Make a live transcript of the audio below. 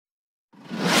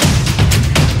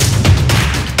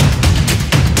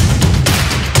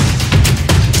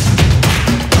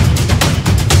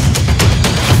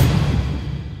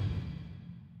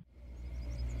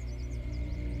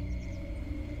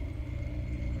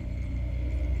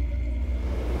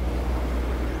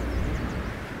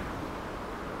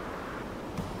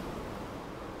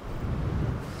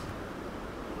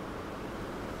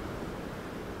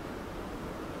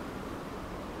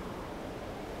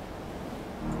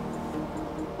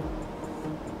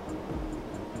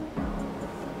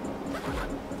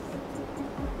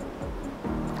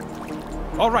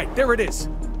All right, there it is.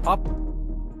 Up.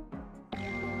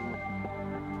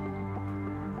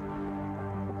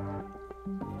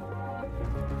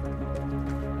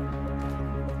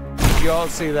 Did you all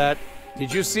see that?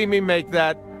 Did you see me make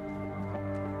that?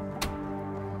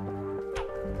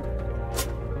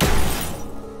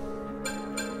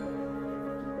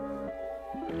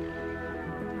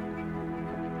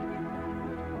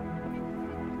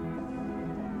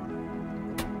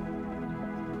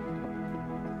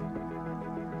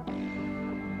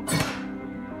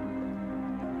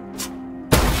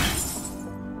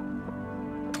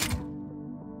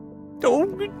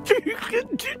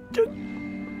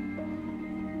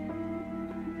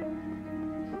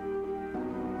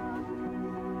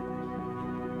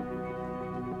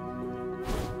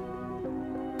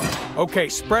 Okay,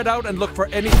 spread out and look for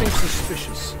anything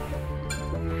suspicious.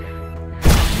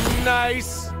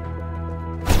 Nice!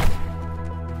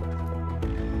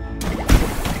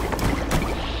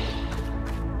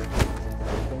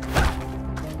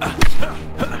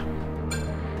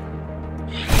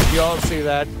 Did you all see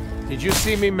that? Did you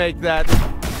see me make that?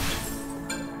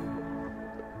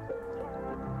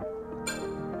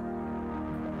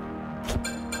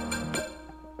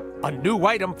 A new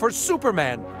item for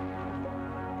Superman!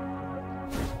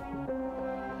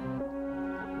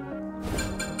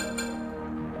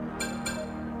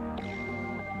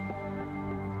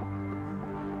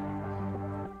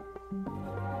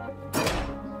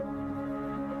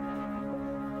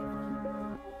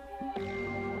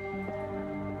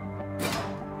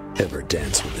 Ever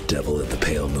dance with the devil in the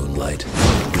pale moonlight?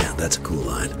 Man, that's a cool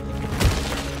line.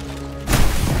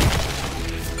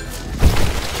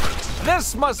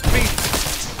 This must be...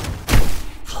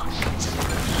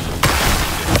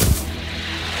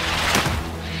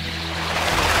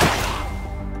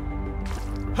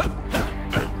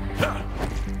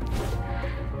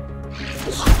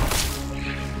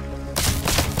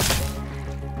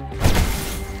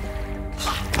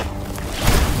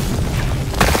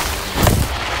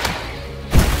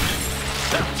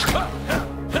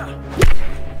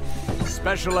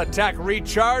 Special attack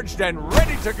recharged and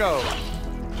ready to go.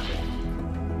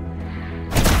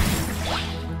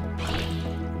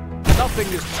 Nothing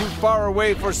is too far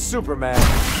away for Superman.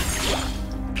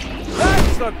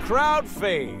 That's the crowd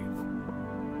fave.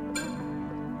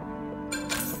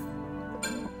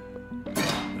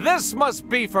 This must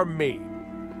be for me.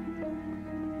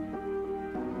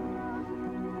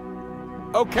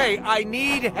 Okay, I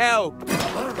need help.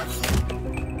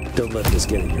 Don't let this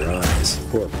get in your eyes,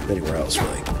 or anywhere else,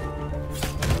 really.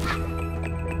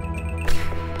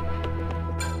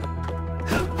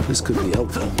 This could be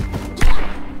helpful.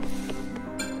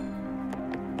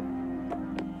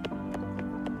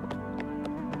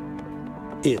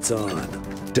 It's on.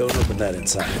 Don't open that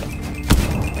inside.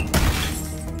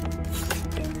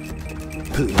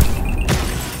 Pooh.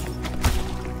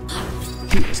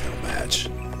 He was no match.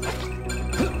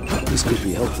 This could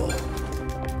be helpful.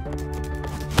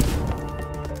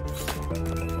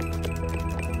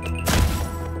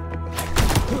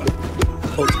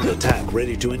 Ultimate attack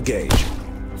ready to engage.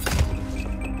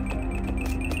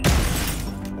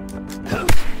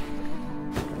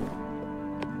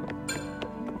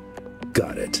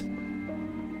 Got it.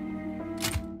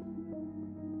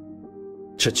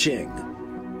 Cha-ching.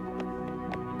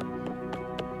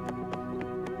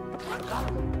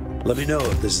 Let me know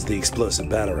if this is the explosive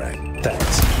batarang.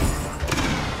 Thanks.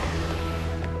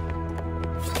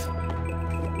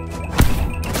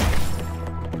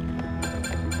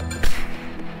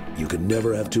 You can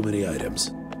never have too many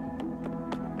items.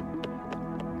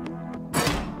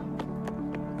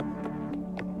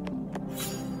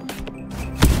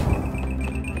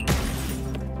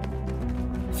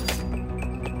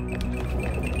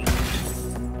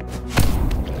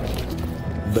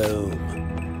 Boom.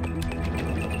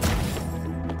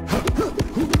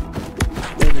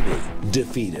 Enemy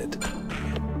defeated.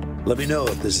 Let me know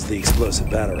if this is the explosive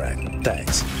batarang.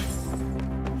 Thanks.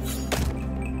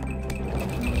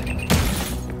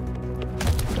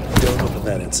 Don't open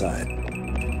that inside.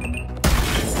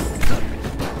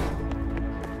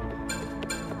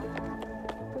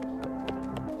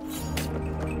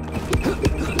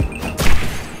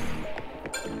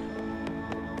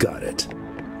 Got it.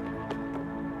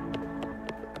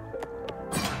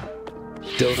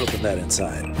 Don't open that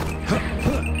inside.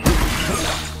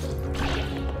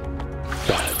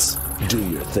 Bats, do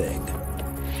your thing.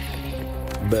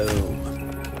 Boom.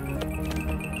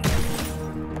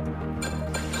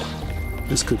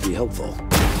 This could be helpful.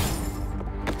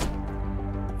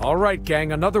 All right,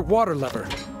 gang, another water lever.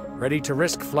 Ready to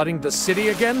risk flooding the city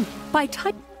again? By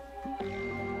type.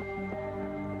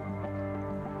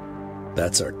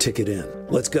 That's our ticket in.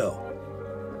 Let's go.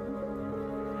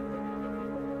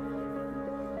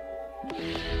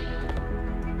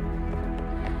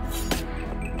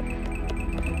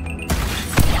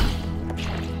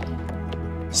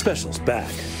 Special's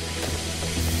back.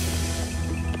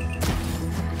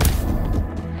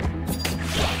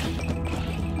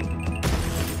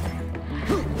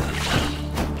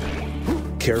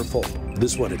 Careful,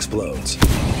 this one explodes.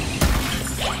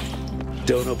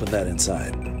 Don't open that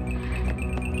inside.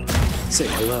 Say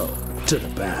hello to the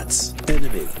bats.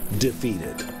 Enemy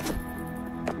defeated.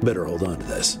 Better hold on to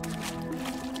this.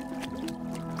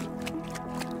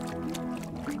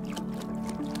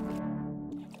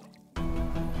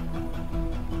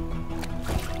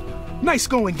 Nice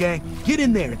going, gang. Get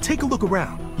in there and take a look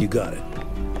around. You got it.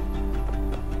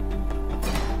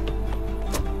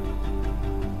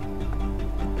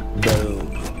 Boom.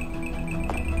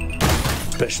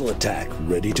 Special attack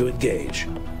ready to engage.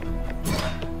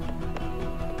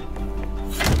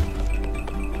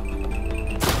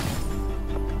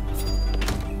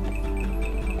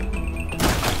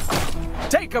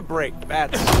 Take a break,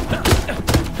 bats.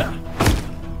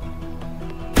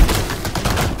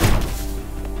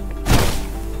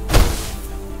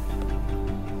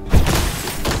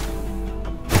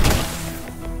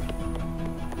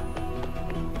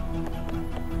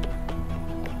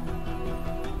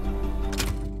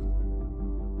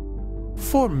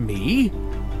 For me?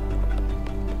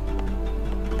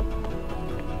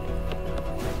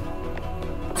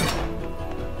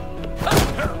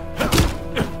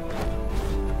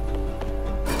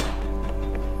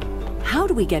 How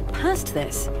do we get past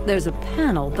this? There's a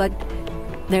panel, but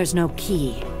there's no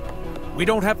key. We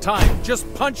don't have time.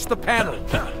 Just punch the panel.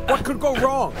 What could go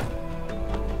wrong?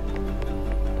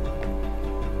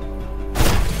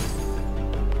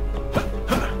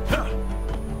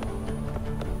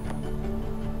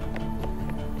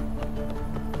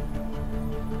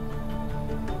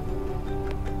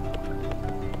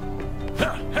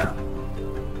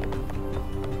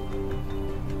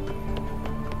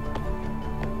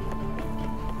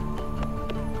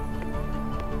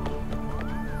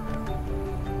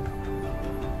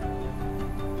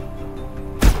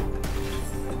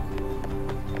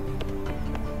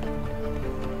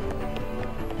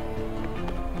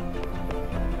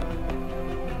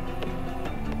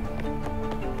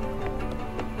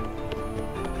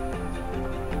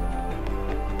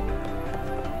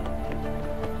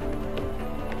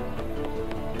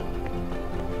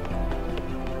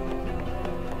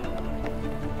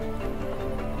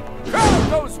 Carr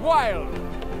goes wild!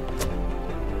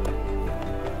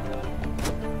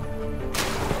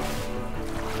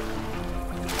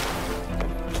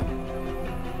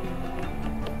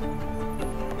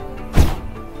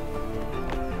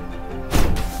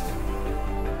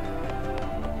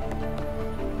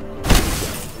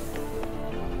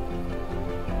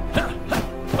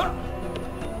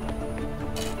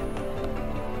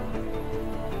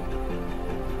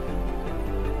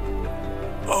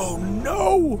 Oh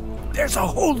no! There's a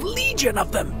whole legion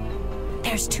of them!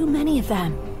 There's too many of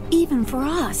them, even for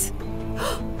us.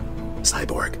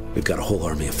 Cyborg, we've got a whole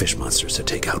army of fish monsters to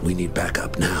take out. We need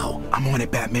backup now. I'm on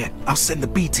it, Batman. I'll send the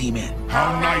B team in.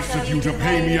 How nice of you to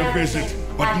pay me a visit,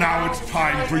 but now it's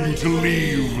time for you to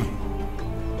leave.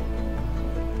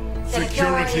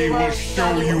 Security will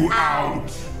show you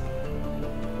out.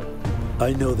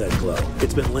 I know that glow.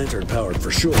 It's been lantern powered for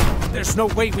sure. There's no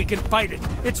way we can fight it.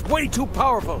 It's way too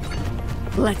powerful.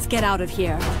 Let's get out of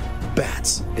here.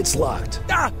 Bats, it's locked.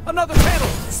 Ah! Another panel!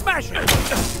 Smash it!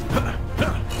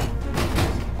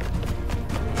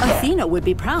 Athena would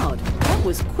be proud. That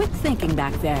was quick thinking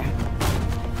back there.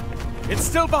 It's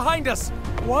still behind us!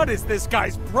 What is this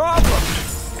guy's problem?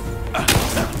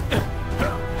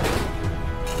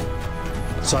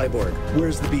 Cyborg,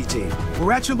 where's the B team?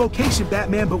 We're at your location,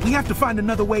 Batman, but we have to find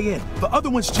another way in. The other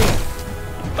one's jammed.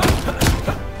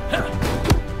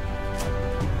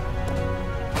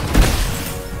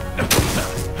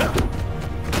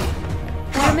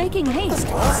 We're making haste.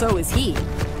 So is he.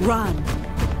 Run.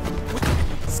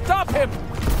 Stop him!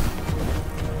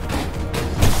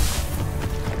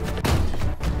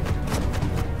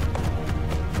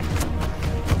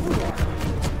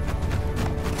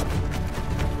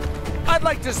 I'd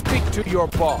like to speak to your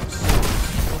boss.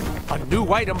 A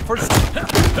new item for...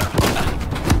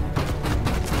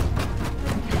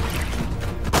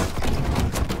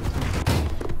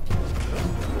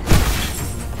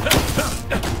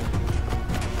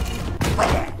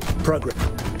 Progress.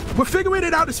 We're figuring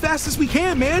it out as fast as we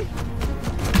can, man.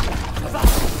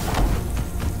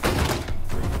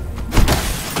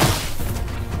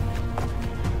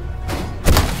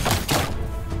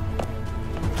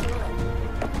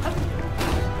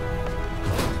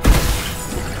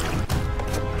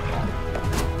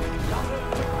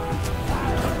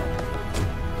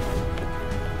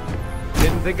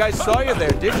 Didn't think I saw you there,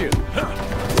 did you?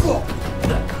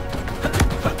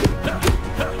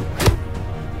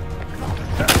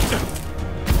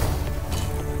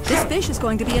 This fish is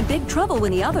going to be in big trouble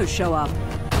when the others show up.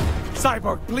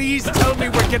 Cyborg, please tell me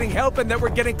we're getting help and that we're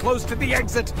getting close to the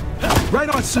exit. Right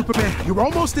on, Superman. You're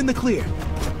almost in the clear.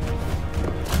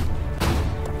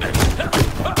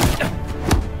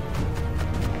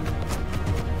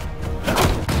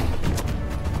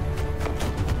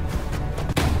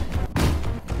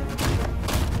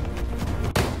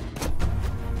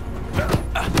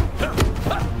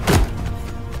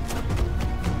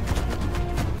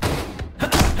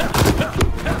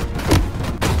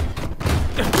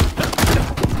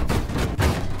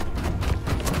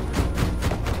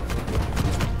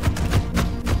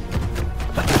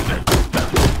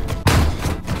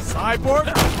 Cyborg?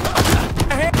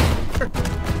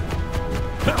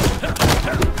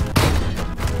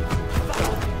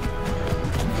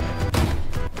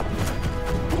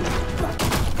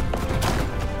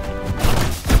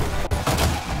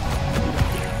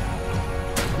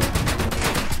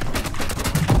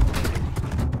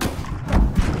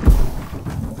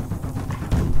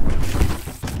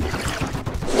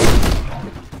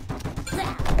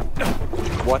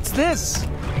 What's this?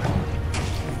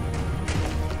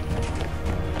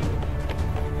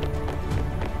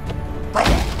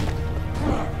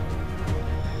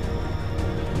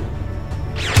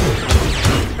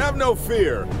 Have no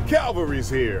fear. Cavalry's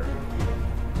here.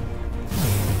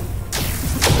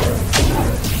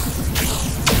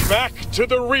 Back to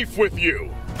the reef with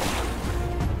you.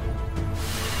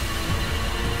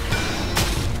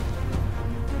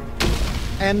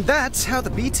 And that's how the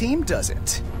B team does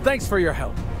it. Thanks for your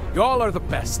help. Y'all are the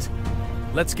best.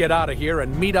 Let's get out of here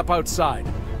and meet up outside.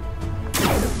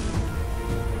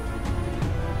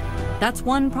 That's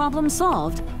one problem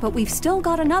solved, but we've still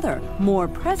got another, more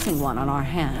pressing one on our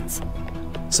hands.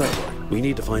 Cyborg, we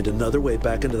need to find another way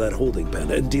back into that holding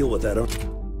pen and deal with that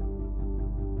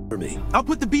army. I'll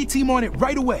put the B team on it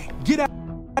right away. Get out.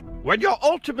 When your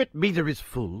ultimate meter is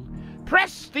full,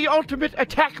 press the ultimate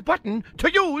attack button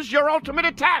to use your ultimate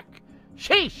attack.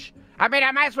 Sheesh. I mean,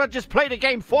 I might as well just play the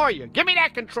game for you. Give me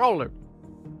that controller.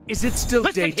 Is it still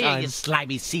Listen daytime? here, you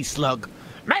slimy sea slug.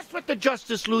 Mess with the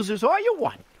justice losers all you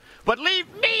want, but leave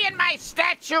me and my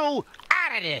statue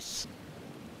out of this.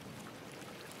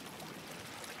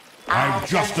 I've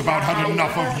just about had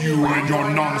enough of you and your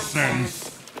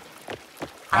nonsense.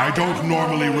 I don't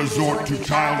normally resort to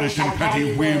childish and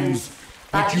petty whims,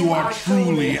 but you are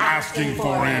truly asking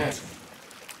for it.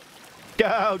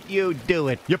 Don't you do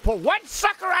it. You put one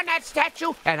sucker on that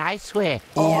statue, and I swear.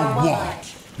 Or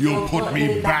what? You'll put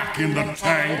me back in the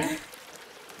tank?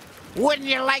 Wouldn't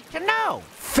you like to know,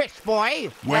 fish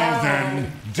boy? Well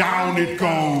then, down it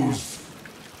goes.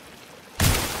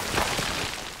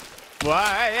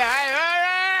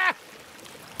 Why,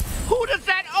 who does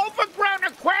that overgrown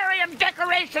aquarium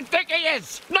decoration think he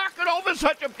is? Knocking over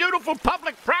such a beautiful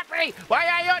public property?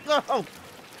 Oh.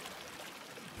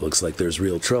 Looks like there's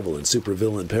real trouble in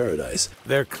supervillain paradise.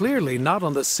 They're clearly not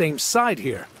on the same side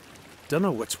here. Don't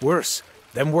know what's worse,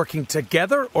 them working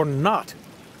together or not.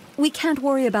 We can't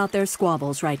worry about their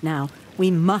squabbles right now. We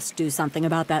must do something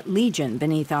about that legion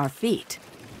beneath our feet.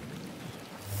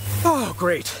 Oh,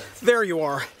 great. There you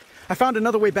are. I found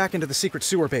another way back into the secret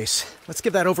sewer base. Let's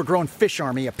give that overgrown fish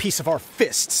army a piece of our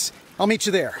fists. I'll meet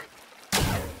you there.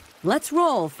 Let's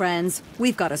roll, friends.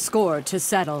 We've got a score to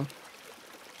settle.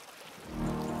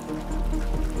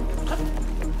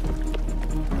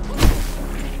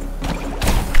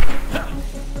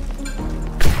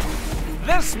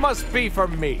 This must be for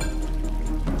me.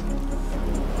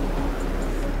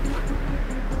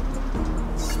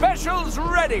 Specials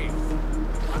ready.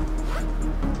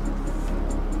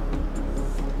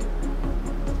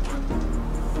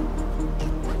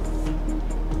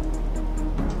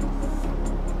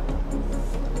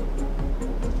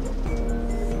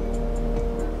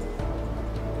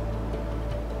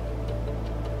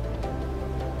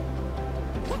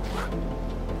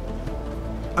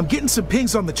 I'm getting some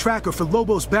pings on the tracker for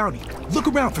Lobo's bounty. Look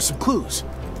around for some clues.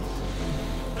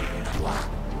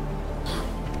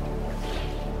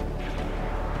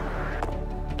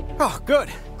 Oh, good.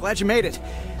 Glad you made it.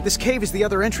 This cave is the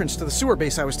other entrance to the sewer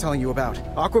base I was telling you about.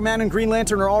 Aquaman and Green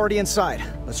Lantern are already inside.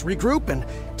 Let's regroup and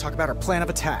talk about our plan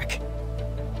of attack.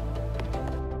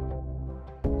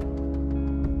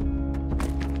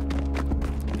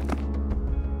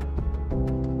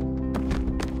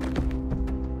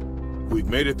 We've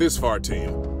made it this far,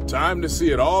 team. Time to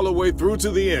see it all the way through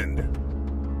to the end.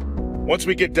 Once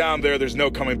we get down there, there's no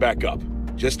coming back up.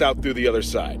 Just out through the other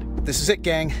side. This is it,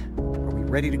 gang. Are we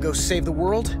ready to go save the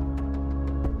world?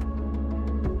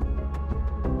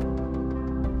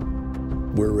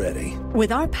 We're ready.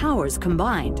 With our powers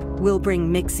combined, we'll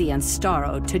bring Mxy and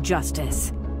Starro to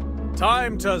justice.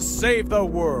 Time to save the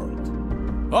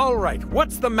world. All right,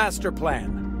 what's the master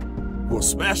plan? We'll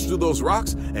smash through those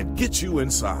rocks and get you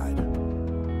inside.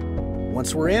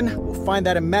 Once we're in, we'll find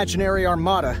that imaginary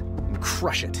armada and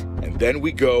crush it. And then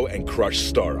we go and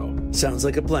crush Starro. Sounds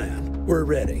like a plan. We're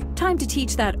ready. Time to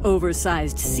teach that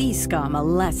oversized sea scum a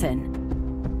lesson.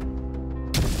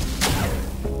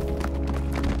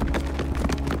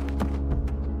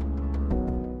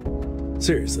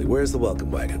 Seriously, where's the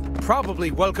welcome wagon? Probably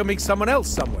welcoming someone else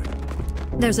somewhere.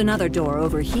 There's another door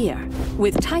over here.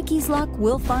 With Taiki's luck,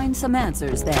 we'll find some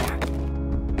answers there.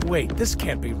 Wait, this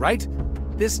can't be right.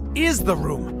 This is the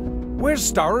room.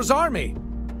 Where's Starro's army?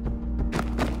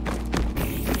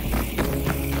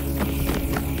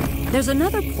 There's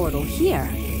another portal here,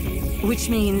 which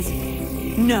means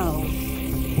no.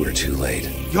 We're too late.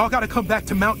 Y'all gotta come back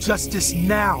to Mount Justice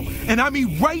now. And I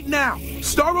mean right now.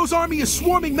 Starro's army is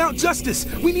swarming Mount Justice.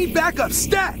 We need backup,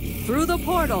 stat! Through the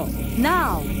portal,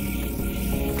 now!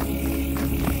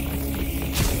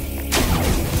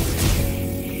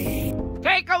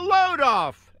 Take a load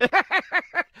off!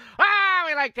 Ah,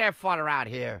 we like to have fun around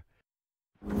here.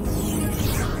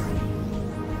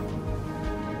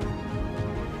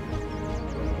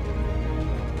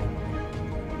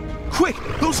 Quick!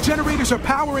 Those generators are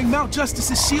powering Mount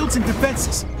Justice's shields and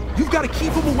defenses. You've got to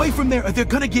keep them away from there or they're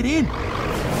gonna get in.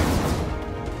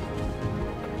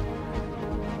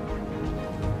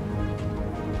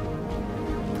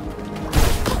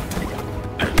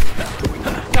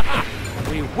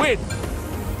 We win!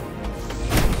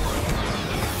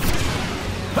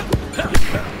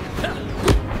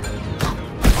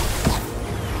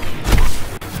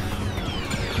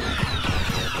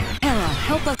 Hera,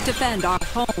 help us defend our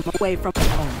home away from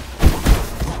home.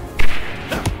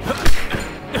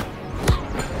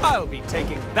 I'll be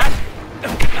taking that!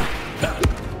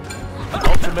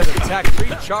 Ultimate attack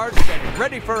recharged and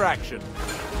ready for action.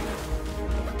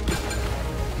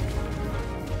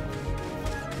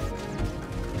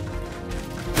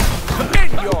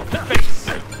 In your face!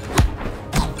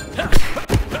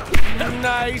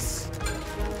 Nice!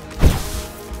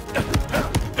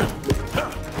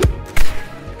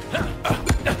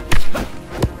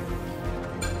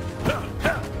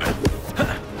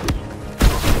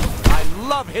 I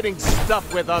love hitting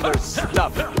stuff with other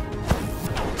stuff.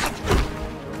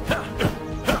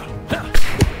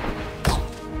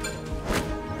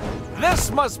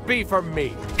 This must be for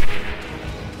me.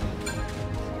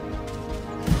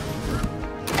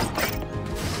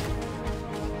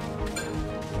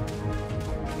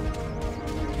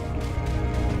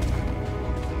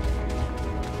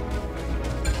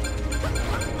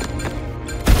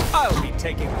 I'll be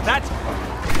taking that.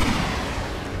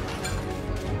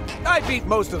 I beat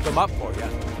most of them up for you.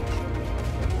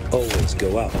 Always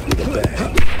go out with a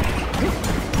bang.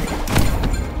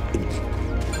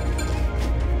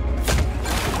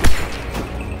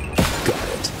 Got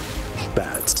it.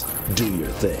 Bats, do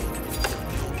your thing.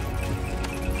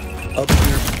 Up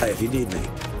here, hey, if you need me.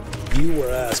 You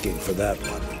were asking for that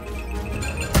one.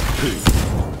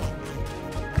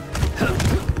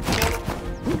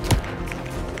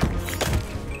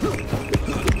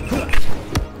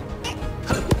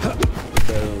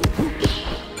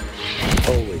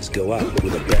 Always go out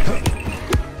with a bang.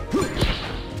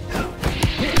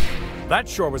 That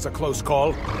sure was a close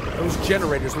call. Those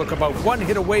generators look about one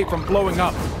hit away from blowing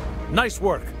up. Nice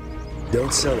work.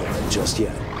 Don't celebrate just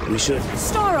yet. We should.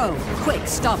 Starro! Quick,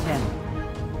 stop him.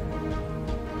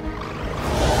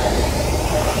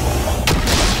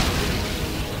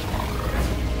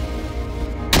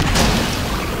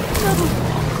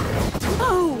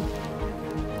 No!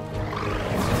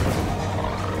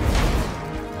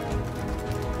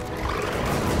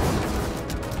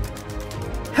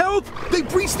 Help! They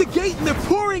breached the gate and they're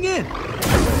pouring in!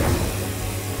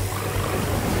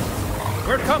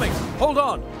 We're coming. Hold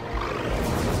on.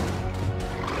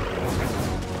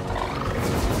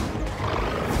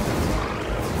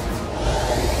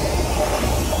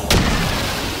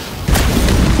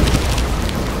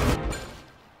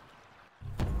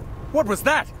 What was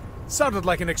that? Sounded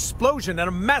like an explosion and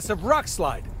a massive rock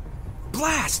slide.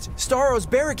 Blast! Starro's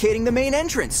barricading the main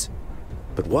entrance.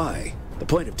 But why? The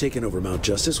point of taking over Mount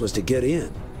Justice was to get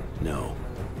in. No.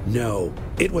 No.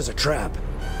 It was a trap.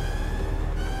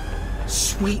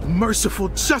 Sweet, merciful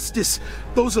justice!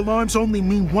 Those alarms only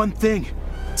mean one thing.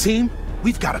 Team,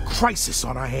 we've got a crisis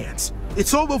on our hands.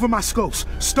 It's all over my scopes.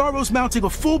 Starro's mounting a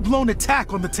full-blown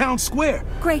attack on the town square.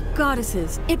 Great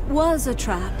goddesses, it was a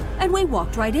trap, and we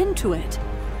walked right into it.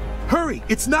 Hurry!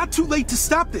 It's not too late to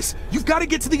stop this. You've got to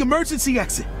get to the emergency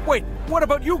exit. Wait, what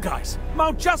about you guys?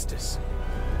 Mount Justice.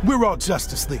 We're all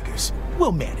Justice Leaguers.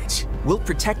 We'll manage. We'll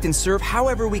protect and serve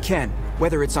however we can,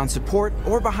 whether it's on support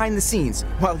or behind the scenes,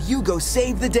 while you go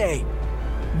save the day.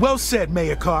 Well said,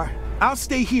 Mayor Carr. I'll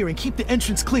stay here and keep the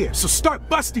entrance clear, so start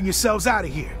busting yourselves out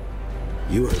of here.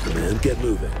 You heard the man. Get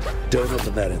moving. Don't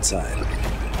open that inside.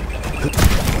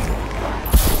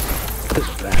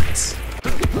 The bats.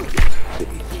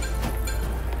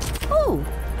 Oh,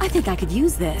 I think I could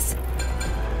use this.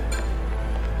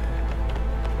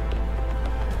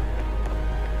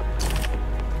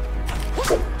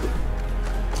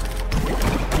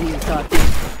 You thought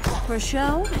for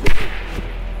show?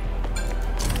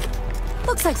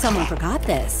 Looks like someone forgot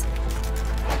this.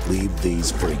 Leave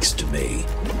these freaks to me.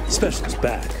 Special's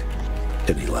back.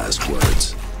 Any last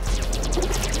words?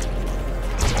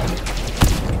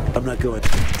 I'm not going...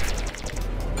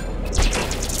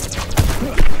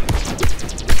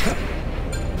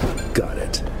 Got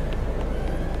it.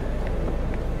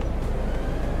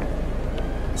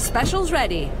 Special's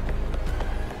ready.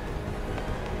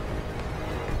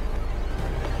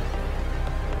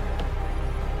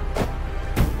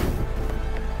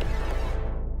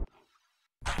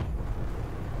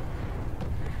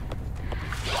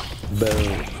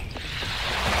 Boom.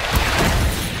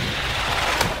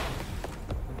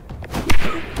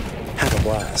 Have a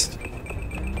blast.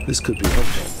 This could be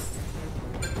helpful.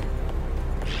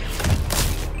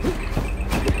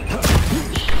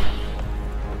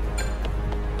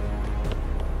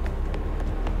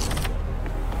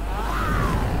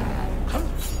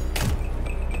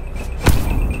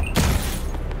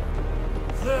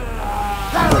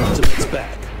 Ultimate's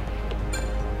back.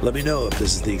 Let me know if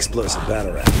this is the explosive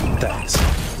batarang. Thanks.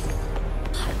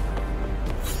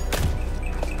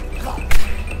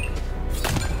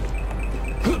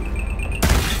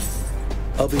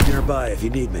 I'll be nearby if you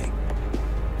need me.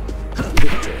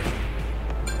 Victory.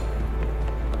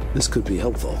 This could be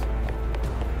helpful.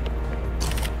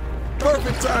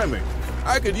 Perfect timing.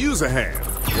 I could use a hand.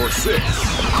 Or 6.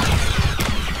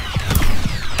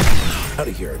 Out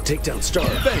of here. Take down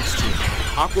Starro. Thanks, Jim.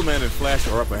 Aquaman and Flash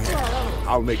are up ahead.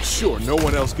 I'll make sure no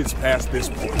one else gets past this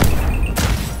point.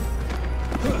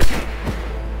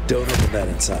 Don't open that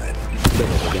inside. Better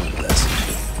hold on to this.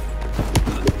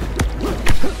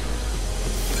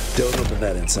 Don't open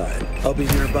that inside. I'll be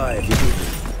nearby if you need me.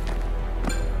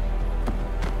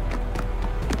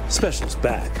 Special's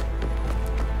back.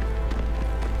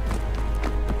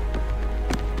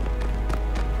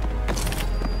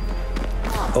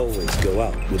 Always go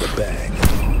out with a bang.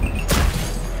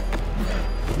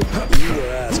 You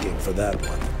were asking for that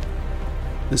one.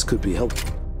 This could be helpful.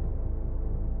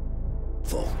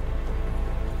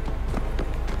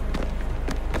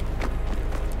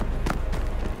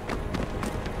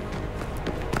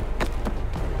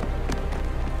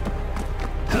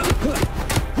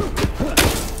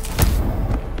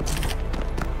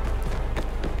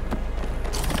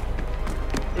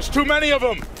 There's too many of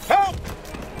them! Help!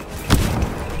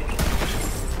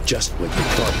 Just when you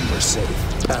thought you were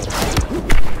safe. Battle.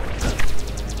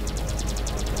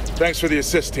 Thanks for the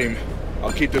assist, team.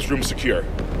 I'll keep this room secure.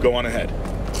 Go on ahead.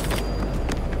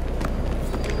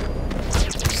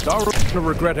 Starro will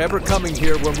regret ever coming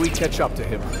here when we catch up to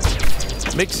him.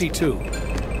 Mxyzptlk too.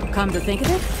 Come to think of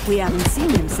it, we haven't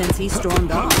seen him since he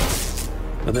stormed off.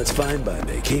 And that's fine by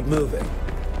me. Keep moving.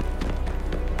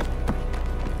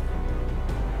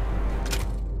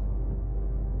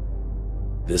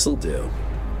 This'll do.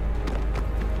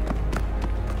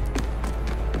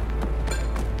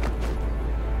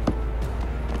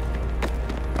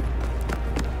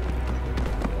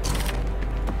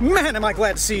 Man, am I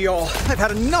glad to see you all. I've had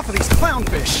enough of these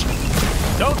clownfish.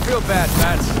 Don't feel bad,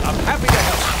 Bats. I'm happy to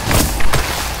help.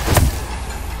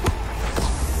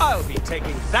 I'll be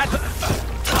taking that.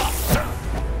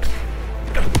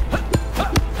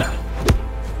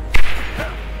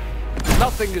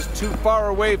 Nothing is too far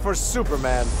away for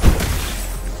Superman.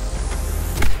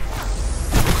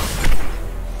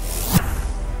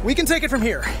 We can take it from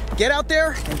here. Get out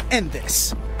there and end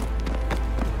this.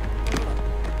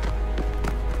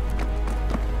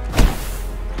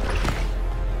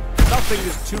 Nothing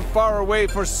is too far away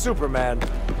for Superman.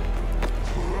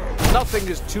 Nothing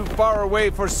is too far away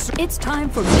for It's time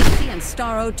for Mxyzptlk and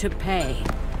Starro to pay.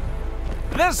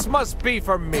 This must be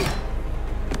for me.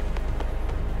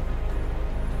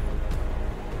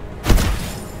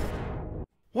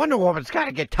 Wonder Woman's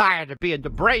gotta get tired of being the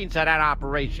brains of that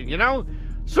operation, you know?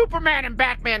 Superman and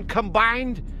Batman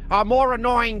combined are more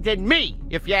annoying than me,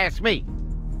 if you ask me.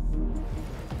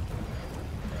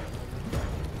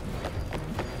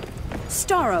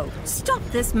 Starro, stop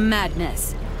this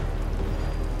madness.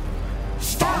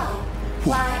 Starro?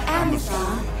 Why,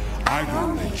 Amazon, I've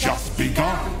only just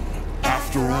begun.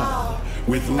 After all,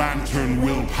 with lantern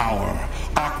willpower,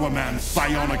 Aquaman's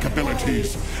psionic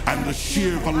abilities, and the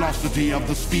sheer velocity of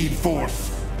the Speed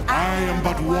Force, I am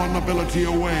but one ability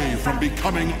away from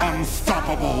becoming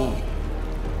unstoppable.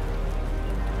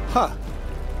 Huh.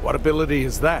 What ability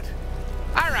is that?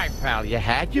 All right, pal, you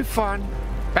had your fun.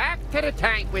 Back to the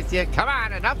tank with you. Come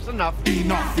on, enough's enough.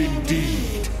 Enough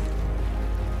indeed.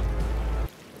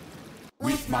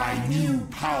 With my new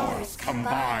powers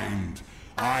combined,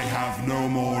 I have no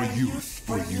more use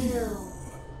for you.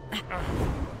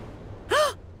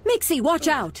 Mixie, watch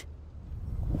out!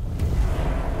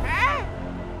 Ah!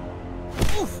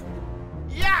 Oof!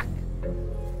 Yuck!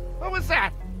 What was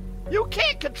that? You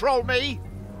can't control me!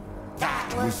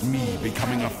 That was me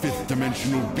becoming a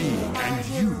fifth-dimensional being, and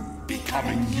you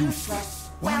becoming useless.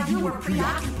 While you were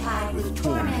preoccupied with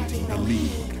tormenting the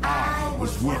League, I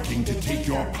was working to take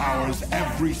your powers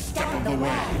every step of the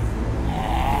way.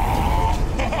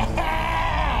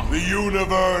 The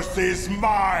universe is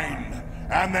mine,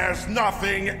 and there's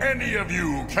nothing any of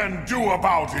you can do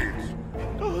about it.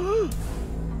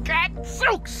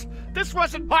 Gadzooks! This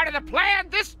wasn't part of the plan!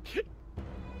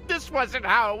 This wasn't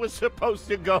how it was supposed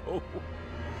to go.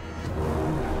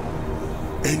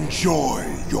 Enjoy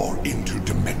your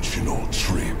interdimensional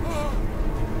trip.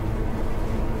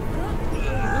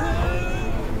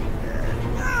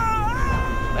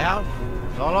 Well,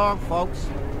 so long, folks.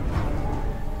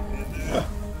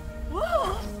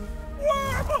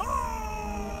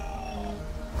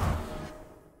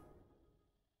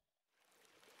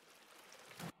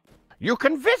 You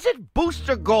can visit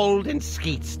Booster Gold in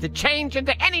Skeets to change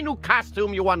into any new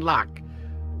costume you unlock.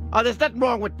 Oh, there's nothing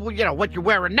wrong with, what you're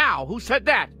wearing now. Who said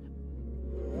that?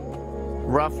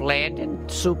 Rough landing,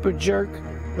 super jerk.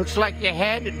 Looks like your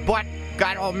head and butt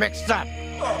got all mixed up.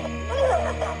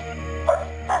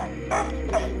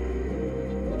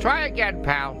 Try again,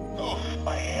 pal. Oh,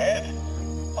 my head,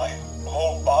 my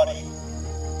whole body.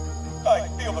 I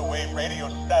feel the way radio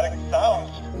static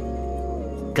sounds.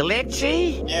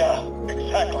 Glitchy? Yeah,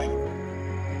 exactly.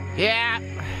 Yeah,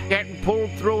 getting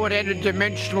pulled through an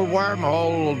interdimensional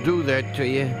wormhole will do that to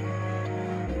you.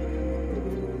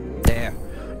 There.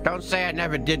 Don't say I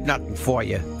never did nothing for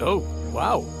you. Oh,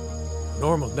 wow.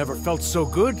 Normal never felt so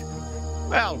good.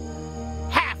 Well,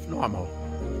 half normal.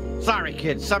 Sorry,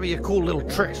 kids, some of your cool little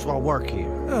tricks won't work here.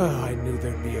 Oh, I knew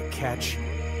there'd be a catch.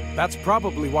 That's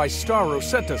probably why Starro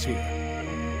sent us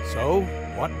here. So,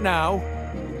 what now?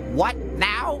 What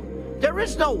now? There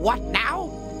is no what now.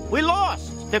 We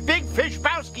lost. The big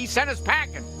Fishbowski sent us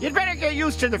packing. You'd better get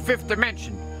used to the fifth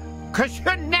dimension, 'cause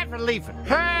you're never leaving.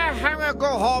 I'm gonna go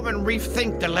home and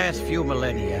rethink the last few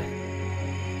millennia.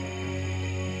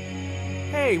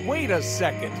 Hey, wait a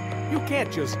second. You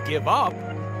can't just give up.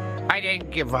 I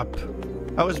didn't give up.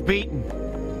 I was beaten.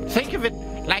 Think of it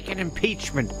like an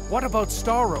impeachment. What about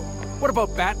Starro? What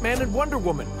about Batman and Wonder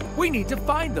Woman? We need to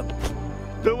find them.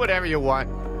 Do whatever you want.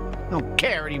 Don't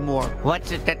care anymore.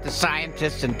 What's it that the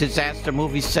scientists in disaster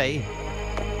movies say?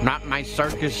 Not my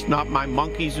circus, not my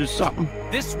monkeys or something?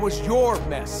 This was your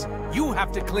mess. You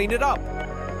have to clean it up.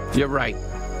 You're right.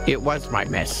 It was my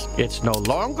mess. It's no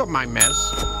longer my mess,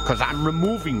 because I'm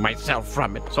removing myself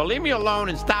from it. So leave me alone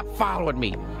and stop following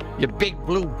me, you big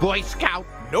blue Boy Scout.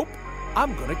 Nope.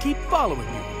 I'm gonna keep following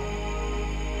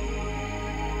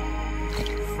you.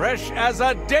 Fresh as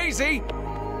a daisy.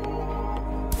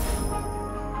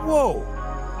 Whoa.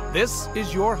 This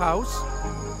is your house?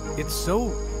 It's so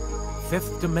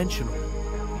fifth dimensional.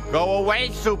 Go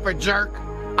away, super jerk.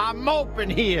 I'm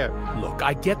moping here. Look,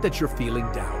 I get that you're feeling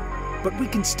down, but we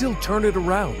can still turn it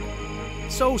around.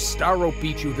 So Starro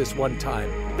beat you this one time.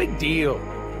 Big deal.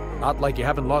 Not like you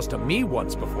haven't lost to me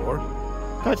once before.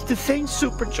 That's the thing,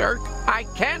 super jerk. I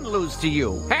can lose to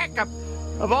you. Heck,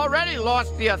 I've already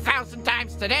lost to you 1,000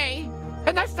 times today.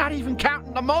 And that's not even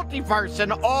counting the multiverse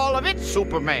and all of its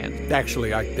Superman.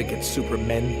 Actually, I think it's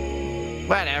Supermen.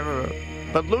 Whatever.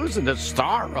 But losing to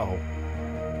Starro.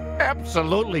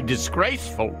 Absolutely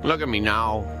disgraceful. Look at me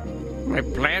now. My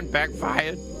plan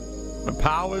backfired. My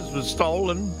powers were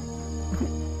stolen.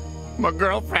 My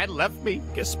girlfriend left me.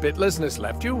 Guess Spitlessness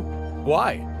left you?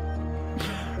 Why?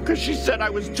 Because she said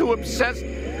I was too obsessed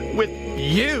with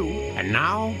you. And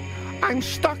now I'm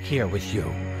stuck here with you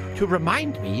to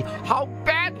remind me how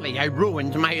badly I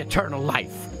ruined my eternal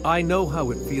life. I know how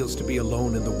it feels to be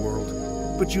alone in the world,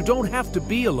 but you don't have to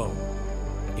be alone.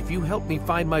 If you help me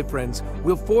find my friends,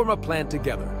 we'll form a plan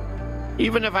together.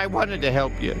 Even if I wanted to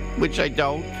help you, which I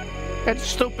don't, that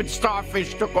stupid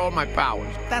starfish took all my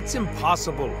powers. That's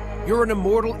impossible. You're an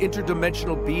immortal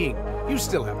interdimensional being. You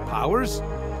still have powers.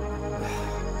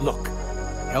 Look,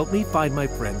 help me find my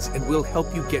friends and we'll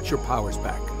help you get your powers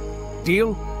back.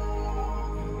 Deal?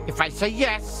 If I say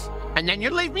yes, and then you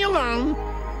leave me alone,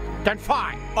 then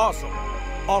fine. Awesome.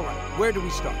 All right, where do we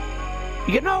start?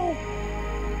 You know,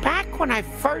 back when I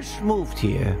first moved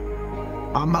here,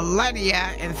 a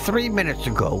millennia and 3 minutes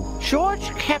ago, George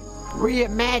kept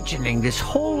reimagining this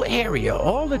whole area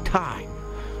all the time.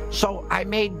 So I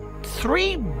made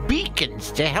 3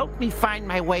 beacons to help me find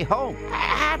my way home. I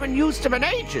haven't used them in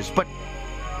ages, but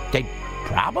they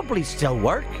probably still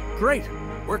work. Great.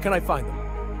 Where can I find them?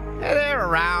 They're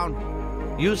around.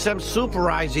 Use some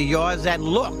superize of yours and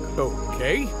look.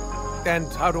 Okay. And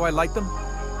how do I light them?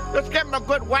 Let's give them a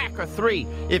good whack or 3.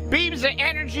 If beams of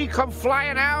energy come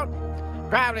flying out,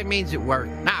 probably means it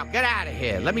worked. Now, get out of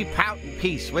here. Let me pout in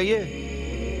peace, will you?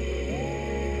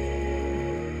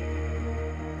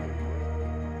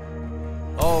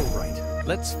 All right.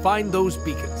 Let's find those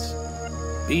beacons.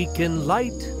 Beacon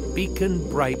light, beacon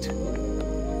bright.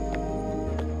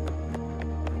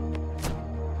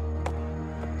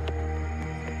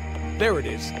 There it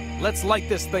is. Let's light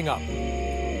this thing up.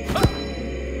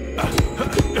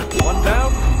 1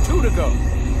 down, 2 to go.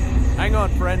 Hang on,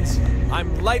 friends.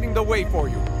 I'm lighting the way for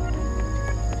you.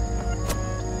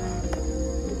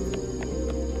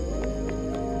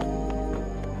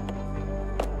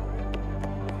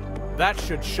 That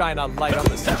should shine a light on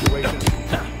the situation.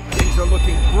 Things are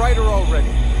looking brighter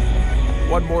already.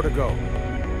 1 more to go.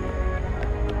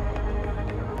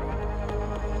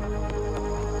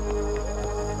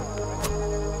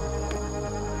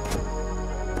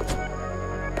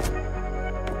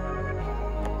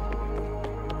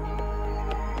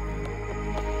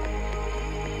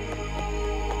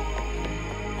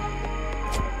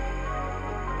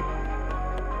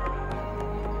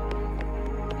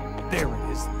 There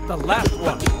it is, the last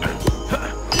one.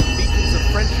 Beacons of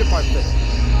friendship are lit.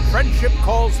 Friendship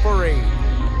calls for aid.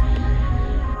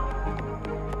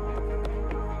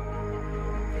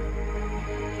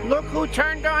 Look who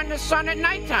turned on the sun at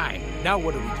nighttime. Now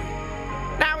what do we do?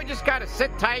 Now we just gotta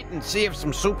sit tight and see if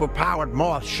some super-powered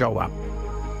moths show up.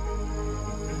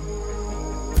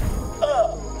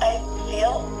 I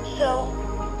feel so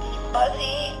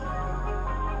fuzzy.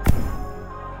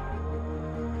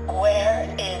 Where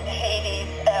in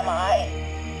Hades am I?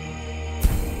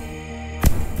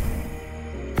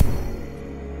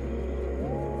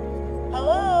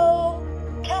 Hello?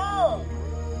 Cal?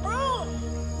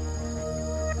 Bruce?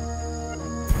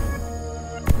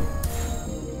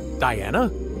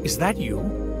 Diana? Is that you?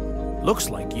 Looks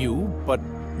like you, but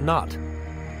not.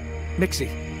 Mxy,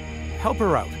 help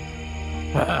her out.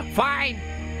 Fine.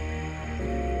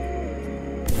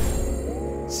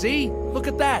 See? Look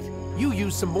at that. You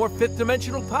used some more 5th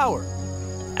dimensional power.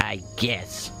 I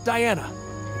guess. Diana,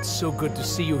 it's so good to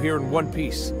see you here in one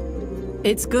piece.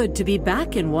 It's good to be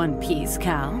back in one piece,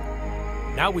 Cal.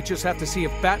 Now we just have to see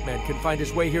if Batman can find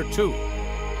his way here too.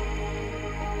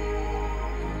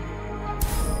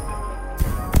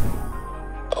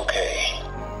 Okay,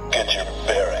 get your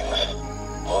bearings.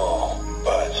 Oh,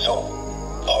 but it's so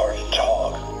hard to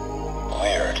talk.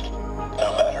 Weird.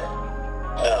 No matter.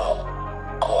 Now,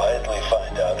 quietly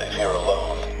find out if you're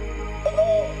alone. Hello?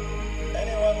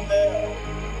 Anyone there?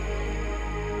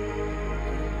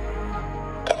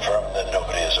 Confirm that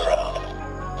nobody is around.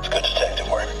 It's good detective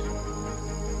work.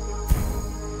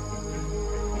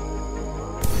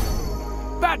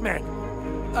 Batman!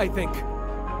 I think.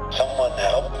 Someone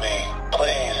help me,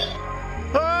 please.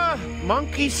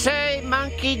 Monkey say,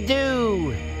 monkey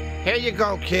do. Here you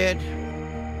go, kid.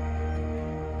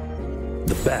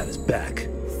 The bat is back.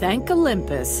 Thank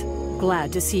Olympus.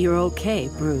 Glad to see you're okay,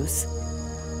 Bruce.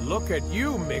 Look at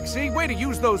you, Mxy. Way to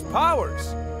use those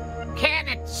powers. Can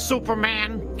it,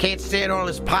 Superman? Can't stand all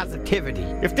this positivity.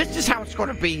 If this is how it's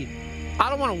gonna be, I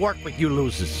don't want to work with you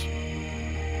losers.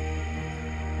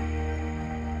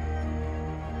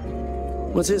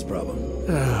 What's his problem?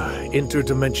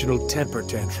 Interdimensional temper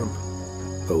tantrum.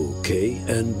 Okay,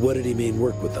 and what did he mean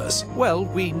work with us? Well,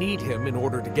 we need him in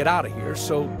order to get out of here,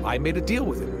 so I made a deal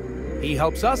with him. He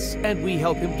helps us, and we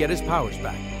help him get his powers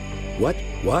back. What?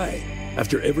 Why?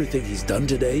 After everything he's done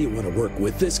today, you want to work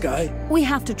with this guy? We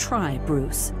have to try,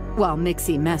 Bruce. While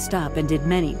Mxy messed up and did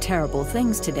many terrible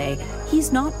things today,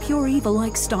 he's not pure evil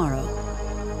like Starro.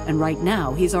 And right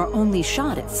now, he's our only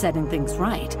shot at setting things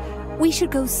right. We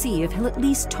should go see if he'll at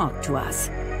least talk to us.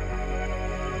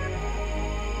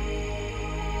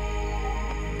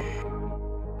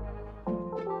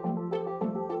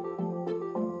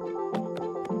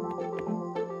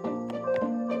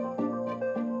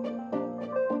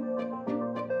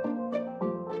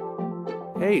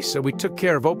 Hey, so we took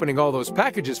care of opening all those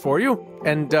packages for you,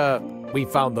 and, we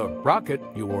found the rocket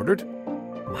you ordered.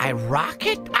 My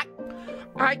rocket?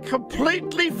 I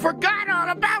completely forgot all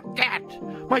about that.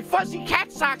 My fuzzy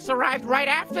cat socks arrived right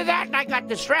after that, and I got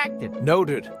distracted.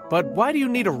 Noted. But why do you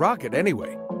need a rocket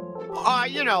anyway?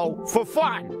 You know, for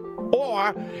fun.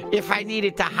 Or if I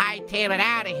needed to hightail it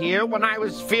out of here when I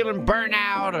was feeling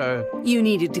burnout or... You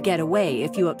needed to get away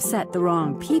if you upset the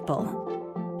wrong people.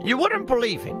 You wouldn't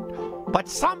believe it, but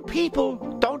some people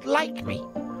don't like me.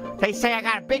 They say I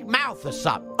got a big mouth or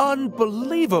something.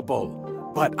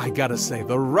 Unbelievable! But I gotta say,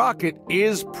 the rocket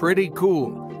is pretty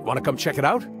cool. Wanna come check it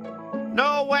out?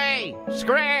 No way!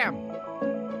 Scram!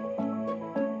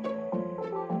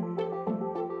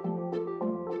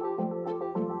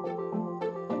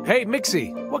 Hey,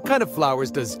 Mixie, what kind of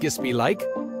flowers does Gispy like?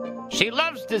 She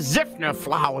loves the Zifner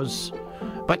flowers,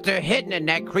 but they're hidden in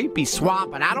that creepy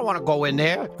swamp, and I don't want to go in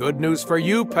there. Good news for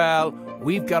you, pal.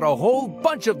 We've got a whole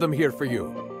bunch of them here for you.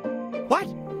 What?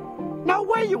 No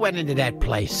way you went into that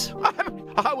place.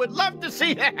 I would love to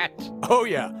see that. Oh,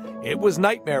 yeah. It was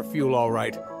nightmare fuel, all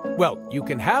right. Well, you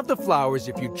can have the flowers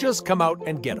if you just come out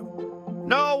and get them.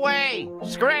 No way!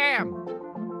 Scram!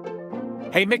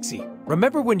 Hey, Mixie,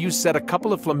 remember when you said a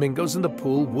couple of flamingos in the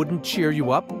pool wouldn't cheer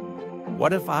you up?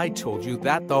 What if I told you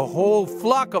that the whole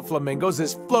flock of flamingos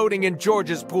is floating in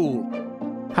George's pool?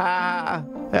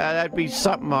 That'd be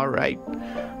something, all right.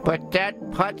 But that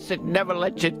putz that never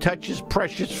let you touch his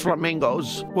precious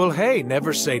flamingos. Well, hey,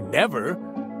 never say never.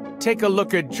 Take a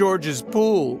look at George's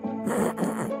pool.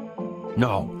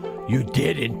 No, you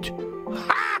didn't.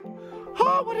 Ha!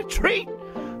 Oh, what a treat!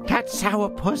 That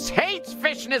sourpuss hates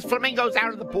fishing his flamingos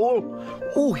out of the pool.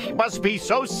 Ooh, he must be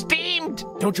so steamed.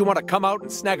 Don't you want to come out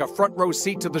and snag a front row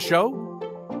seat to the show?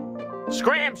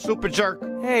 Scram, super jerk.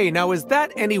 Hey, now is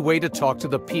that any way to talk to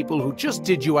the people who just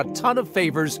did you a ton of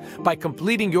favors by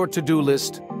completing your to-do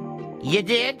list? You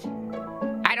did?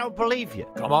 I don't believe you.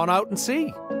 Come on out and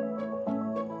see.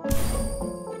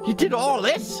 You did all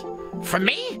this? For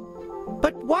me?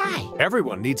 But why?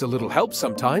 Everyone needs a little help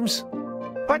sometimes.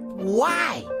 But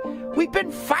why? We've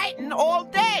been fighting all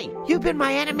day. You've been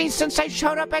my enemy since I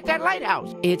showed up at that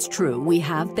lighthouse. It's true, we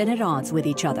have been at odds with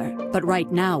each other. But right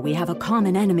now we have a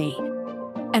common enemy.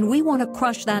 And we want to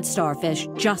crush that starfish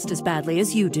just as badly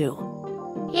as you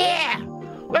do. Yeah,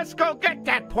 let's go get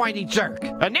that pointy jerk.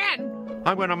 And then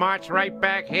I'm going to march right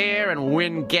back here and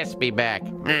win Gispy back.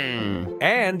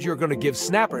 And you're going to give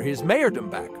Snapper his mayordom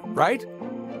back, right?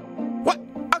 What?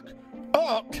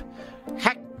 Oh,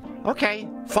 heck. Okay,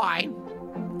 fine.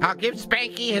 I'll give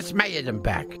Spanky his mayordom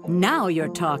back. Now you're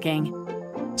talking.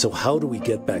 So how do we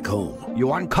get back home?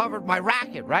 You uncovered my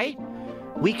rocket, right?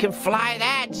 We can fly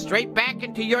that straight back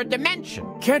into your dimension.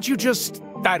 Can't you just,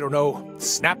 I don't know,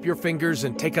 snap your fingers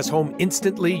and take us home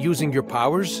instantly using your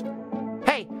powers?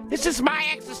 Hey, this is my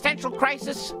existential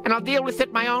crisis, and I'll deal with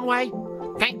it my own way.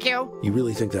 Thank you. You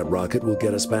really think that rocket will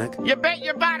get us back? You bet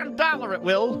your bottom dollar it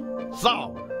will.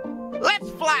 So, let's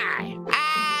fly.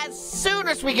 As soon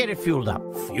as we get it fueled up.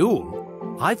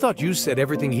 Fuel? I thought you said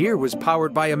everything here was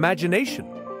powered by imagination.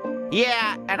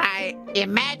 Yeah, and I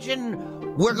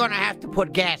imagine we're gonna have to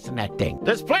put gas in that thing.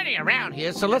 There's plenty around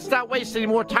here, so let's not waste any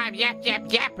more time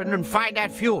yapping and find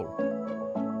that fuel.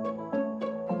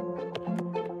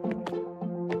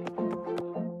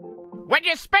 When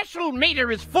your special meter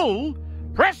is full,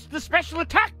 press the special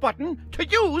attack button to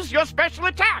use your special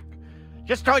attack.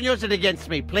 Just don't use it against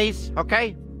me, please,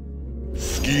 okay?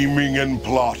 Scheming and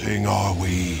plotting, are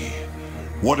we?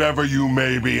 Whatever you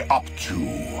may be up to,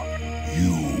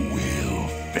 you will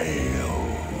fail.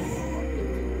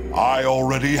 I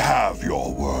already have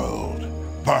your world.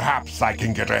 Perhaps I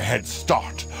can get a head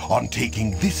start on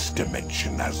taking this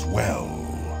dimension as well.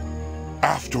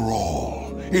 After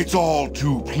all, it's all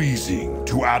too pleasing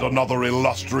to add another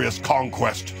illustrious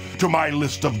conquest to my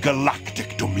list of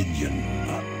galactic dominion.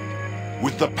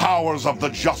 With the powers of the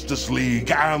Justice League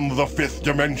and the Fifth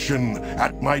Dimension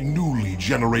at my newly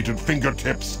generated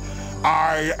fingertips,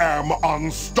 I am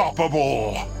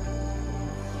unstoppable!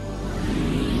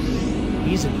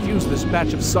 He's infused this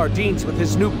batch of sardines with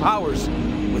his new powers.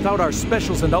 Without our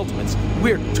specials and ultimates,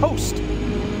 we're toast!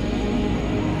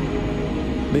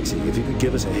 Mixie, if you could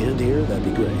give us a hand here, that'd be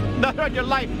great. Not on your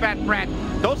life, Fat Brat.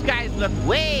 Those guys look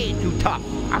way too tough.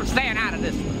 I'm staying out of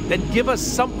this one. Then give us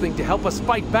something to help us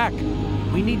fight back.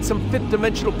 We need some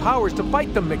fifth-dimensional powers to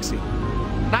fight them, Mixie.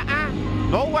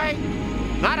 No way.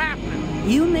 Not happening.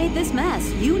 You made this mess.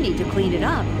 You need to clean it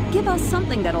up. Give us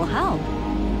something that'll help.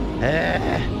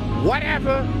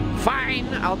 Whatever. Fine,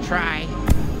 I'll try.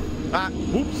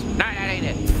 Oops. No, that ain't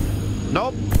it.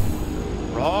 Nope.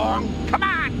 Wrong. Come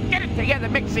on, get it it together,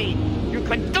 Mxy. You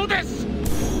can do this!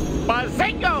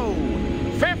 Bazingo!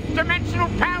 5th dimensional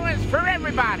powers for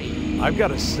everybody! I've got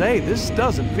to say, this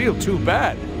doesn't feel too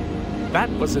bad. That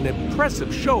was an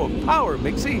impressive show of power,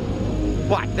 Mxy.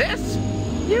 What, this?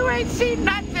 You ain't seen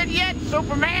nothing yet,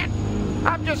 Superman.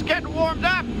 I'm just getting warmed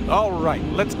up. All right,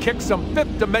 let's kick some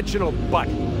 5th dimensional butt.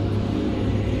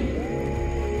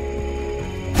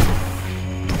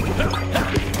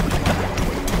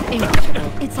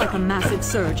 Incredible. It's like a massive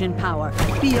surge in power,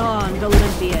 beyond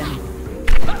Olympian.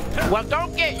 Well,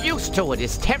 don't get used to it.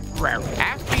 It's temporary.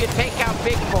 After you take out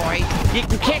Big Boy, you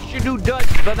can kiss your new duds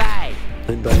bye-bye.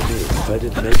 And by me, if I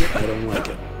didn't make it, I don't like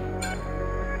it.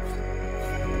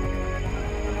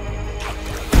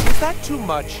 Is that too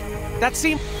much? That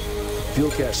seemed...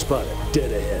 Fuel cache spotted,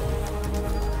 dead ahead.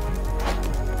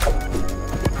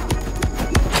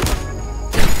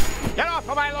 Get off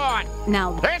of my lawn!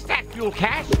 Now... There's that fuel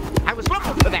cache. I was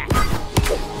looking for that.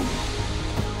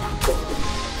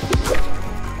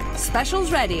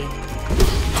 Specials ready.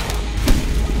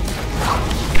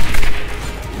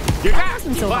 You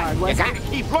wasn't so hard, was you it? gotta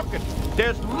keep looking.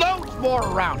 There's loads more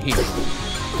around here.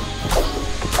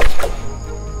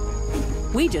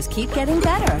 We just keep getting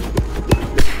better.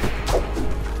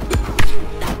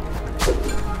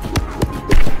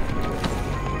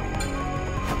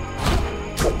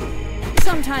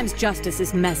 Sometimes justice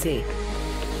is messy.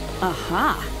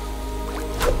 Aha!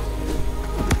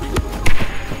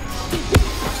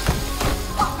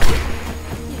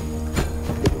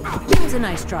 It was a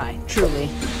nice try, truly.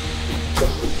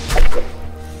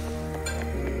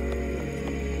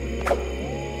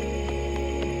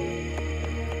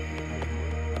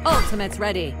 Ultimate's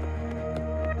ready.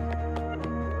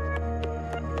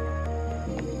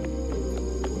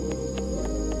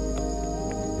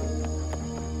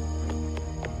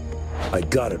 I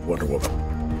got it, Wonder Woman.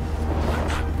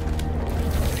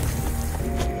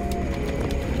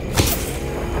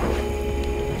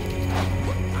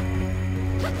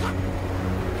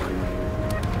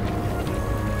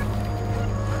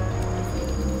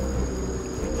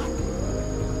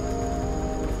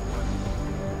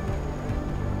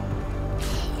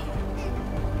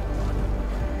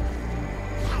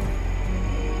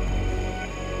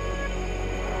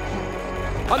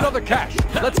 Another cache.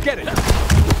 Let's get it.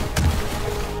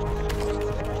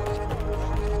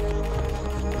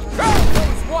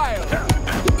 Goes wild.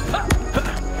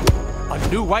 A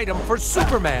new item for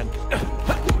Superman.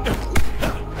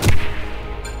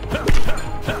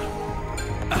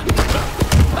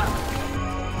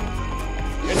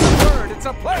 It's a bird. It's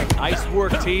a plane. Nice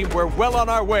work, team. We're well on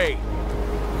our way.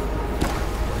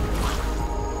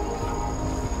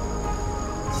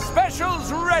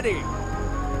 Specials ready.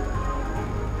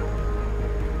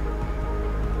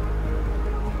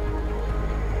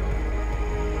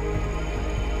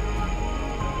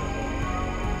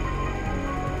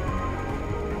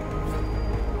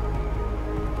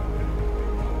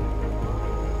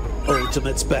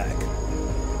 Ultimate's back.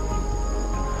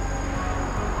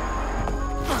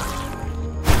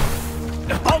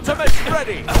 Ultimate's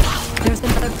ready! There's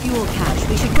another fuel cache.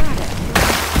 We should grab it.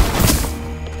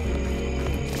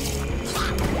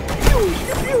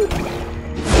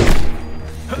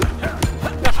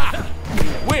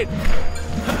 Win!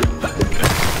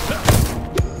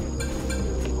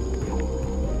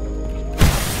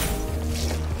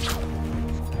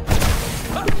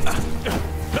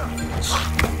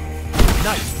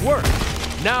 Nice work!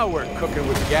 Now we're cooking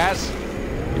with gas.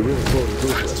 You're really floating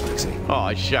through us, Mxy.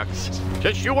 Oh, shucks.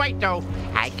 Just you wait, though.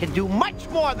 I can do much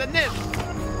more than this.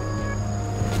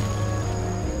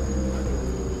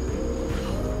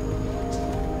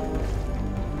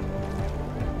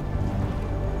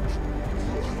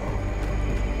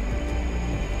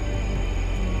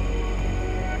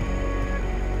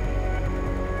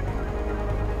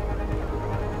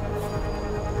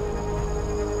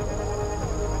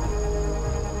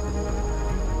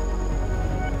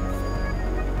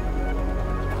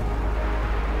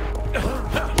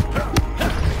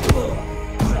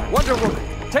 Wonder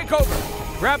Woman, take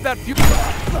over. Grab that fuel.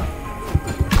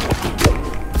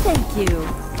 Thank you.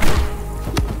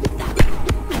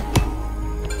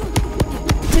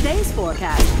 Today's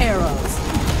forecast, arrows.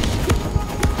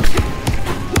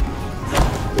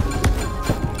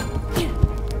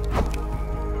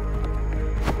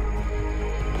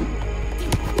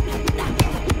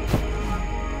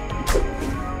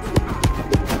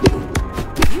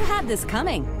 You had this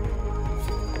coming.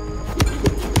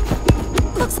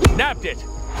 Nabbed it.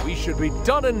 We should be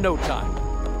done in no time.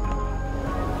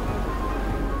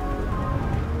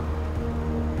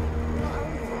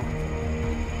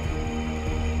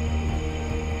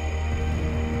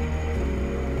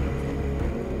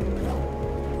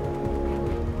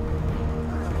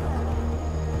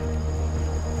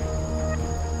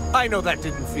 I know that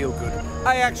didn't feel good.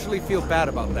 I actually feel bad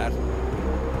about that.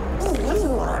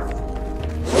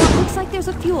 Looks like there's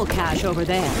a fuel cache over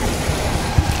there.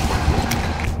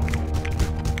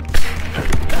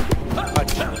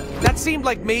 That seemed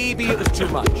like maybe it was too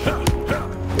much.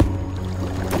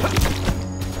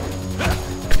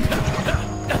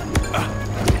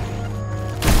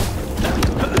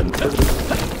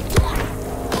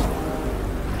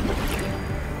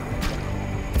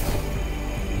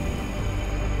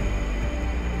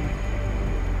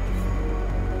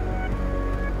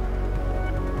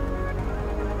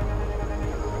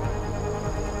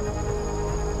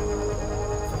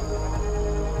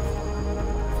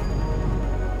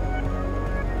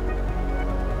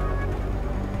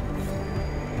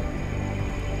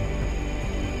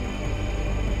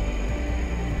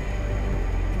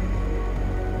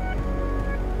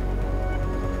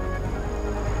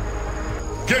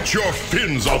 Get your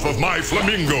fins off of my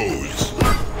flamingos!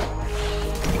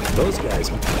 Those guys...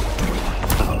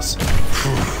 House.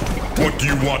 What do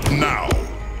you want now?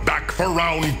 Back for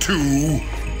round 2?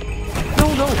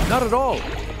 No, not at all.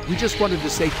 We just wanted to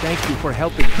say thank you for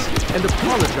helping us and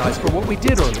apologize for what we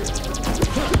did earlier.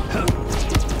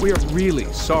 We are really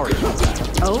sorry about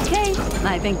that. Okay,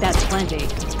 I think that's plenty.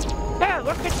 Yeah,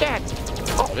 look at that.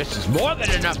 Oh, this is more than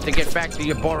enough to get back to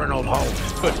your boring old home.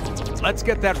 Good. Let's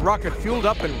get that rocket fueled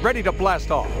up and ready to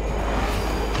blast off.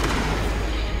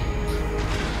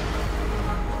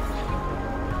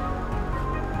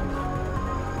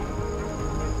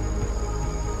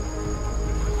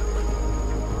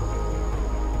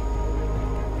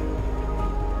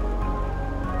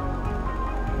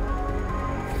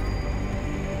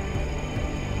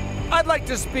 I'd like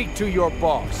to speak to your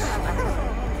boss.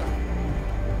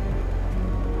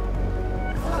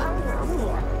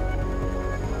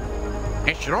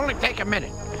 It should only take a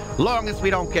minute, long as we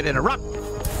don't get interrupted.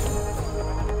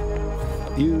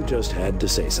 You just had to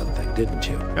say something, didn't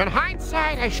you? In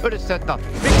hindsight, I should have said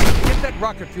nothing. Get that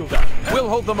rocket fueled up. We'll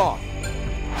hold them off.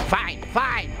 Fine.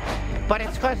 But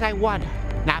it's because I want to,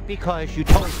 not because you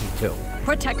told me to.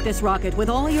 Protect this rocket with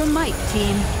all your might,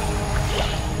 team.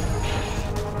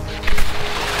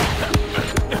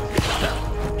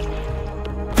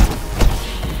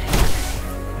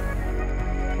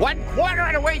 One quarter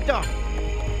of the way done.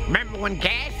 Remember when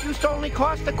gas used to only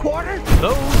cost a quarter?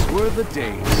 Those were the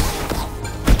days.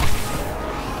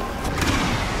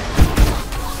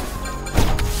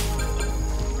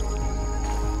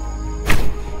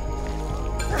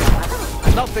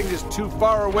 Nothing is too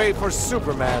far away for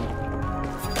Superman.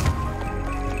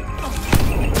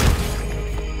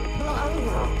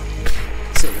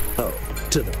 Say hello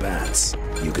to the bats.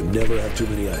 You can never have too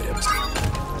many items.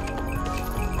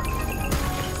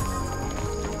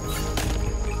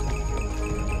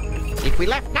 If we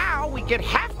left now, we'd get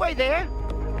halfway there.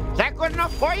 Is that good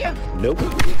enough for you? Nope,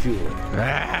 refueling.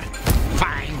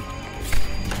 Fine.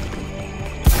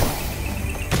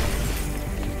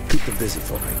 Keep them busy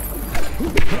for me.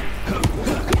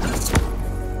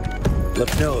 Let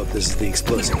me know if this is the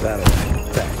explosive battle line.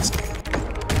 Thanks.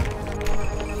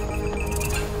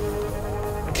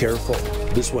 Careful,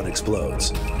 this one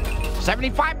explodes.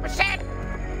 75%?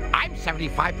 I'm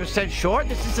 75% sure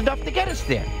this is enough to get us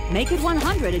there. Make it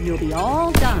 100 and you'll be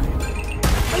all done.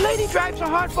 A lady drives a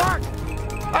hard bargain.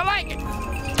 I like it.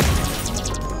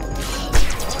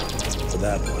 For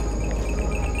that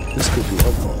one. This could be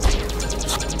helpful.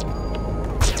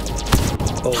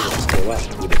 Always go out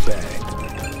with a bang.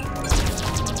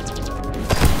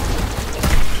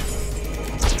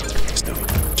 It's no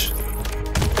match.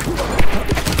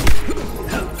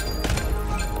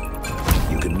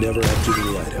 You can never have too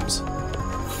many items.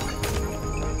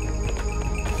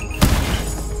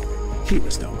 He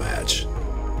was no match.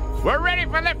 We're ready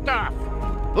for liftoff.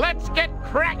 Let's get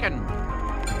cracking.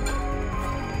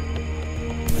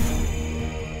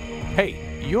 Hey,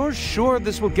 you're sure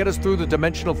this will get us through the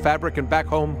dimensional fabric and back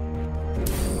home?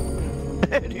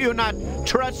 Do you not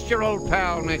trust your old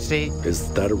pal, Mxy?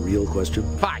 Is that a real question?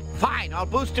 Fine. I'll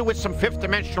boost it with some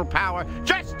fifth-dimensional power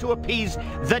just to appease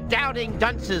the doubting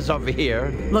dunces over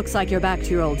here. Looks like you're back to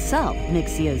your old self,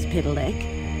 Mxyzptlk.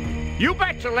 You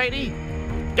betcha, lady.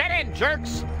 Get in,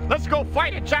 jerks. Let's go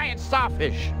fight a giant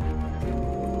starfish.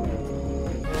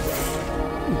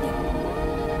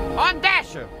 On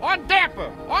Dasher, on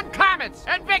Damper, on Comets,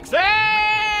 and Vixens!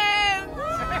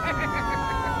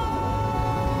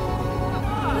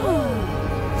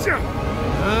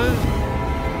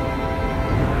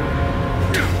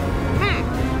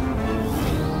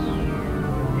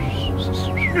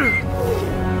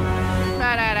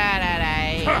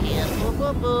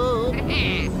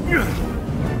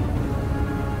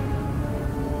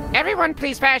 Everyone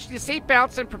please fasten your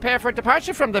seatbelts and prepare for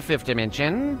departure from the fifth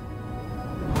dimension.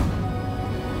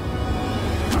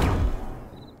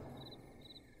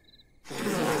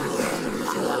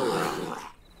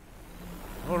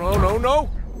 Oh, no, no, no!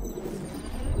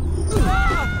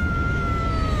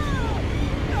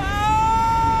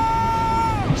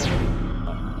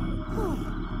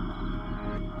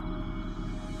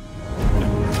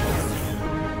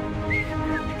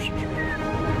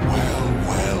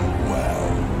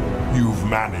 You've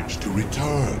managed to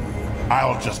return.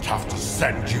 I'll just have to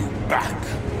send you back.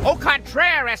 Au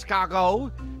contraire,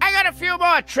 escargot. I got a few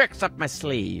more tricks up my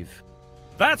sleeve.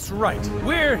 That's right.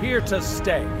 We're here to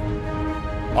stay.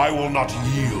 I will not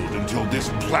yield until this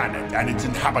planet and its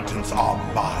inhabitants are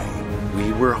mine.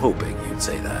 We were hoping you'd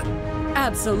say that.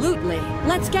 Absolutely.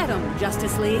 Let's get him,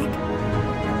 Justice League.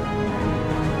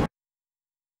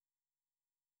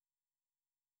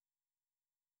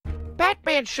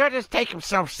 Batman sure does take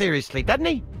himself seriously, doesn't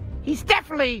he? He's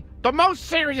definitely the most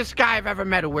serious guy I've ever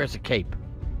met who wears a cape.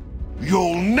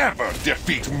 You'll never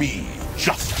defeat me,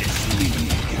 Justice League.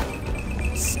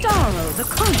 Starro, the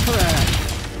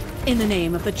Conqueror. In the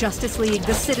name of the Justice League,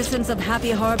 the citizens of Happy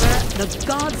Harbor, the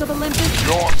gods of Olympus...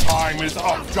 Your time is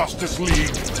up, Justice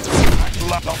League.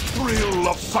 Let the thrill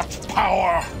of such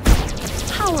power...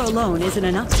 Power alone isn't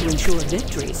enough to ensure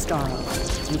victory,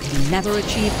 Starro. You can never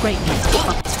achieve greatness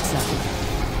by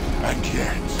yourself. And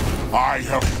yet, I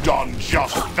have done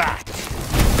just that.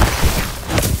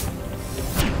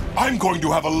 I'm going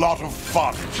to have a lot of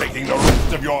fun taking the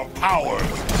rest of your powers,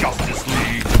 Justice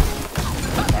League.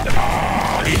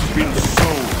 It's been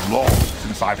so long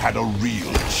since I've had a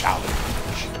real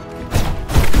challenge.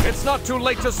 It's not too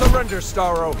late to surrender,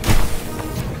 Starro.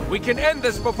 We can end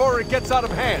this before it gets out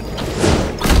of hand.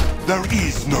 There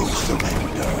is no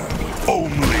surrender,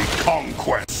 only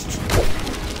conquest.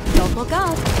 Don't look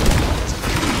up.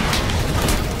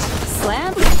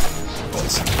 Slam.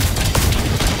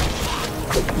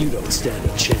 You don't stand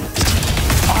a chance.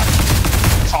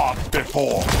 I've taught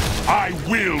before. I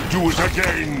will do it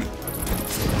again.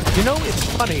 You know, it's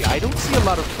funny. I don't see a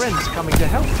lot of friends coming to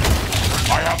help.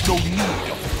 I have no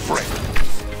need of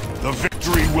friends. The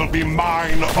victory will be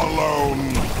mine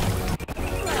alone.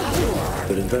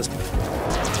 Good investment.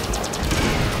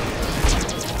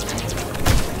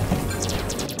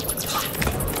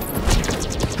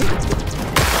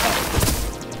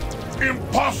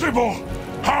 Impossible!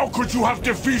 How could you have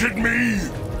defeated me?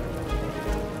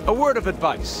 A word of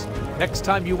advice. Next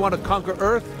time you want to conquer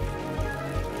Earth,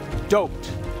 don't.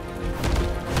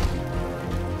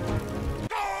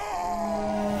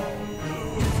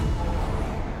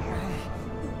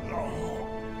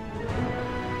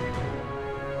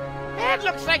 It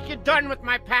looks like you're done with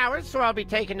my powers, so I'll be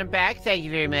taking them back. Thank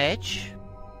you very much.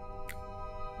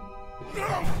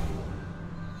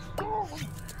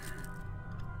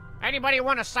 Anybody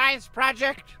want a science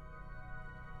project?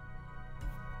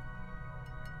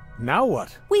 Now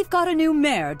what? We've got a new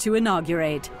mayor to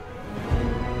inaugurate.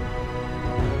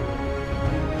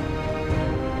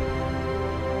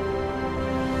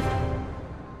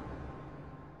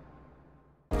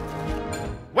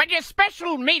 When your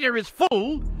special meter is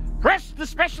full, press the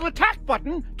special attack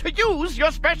button to use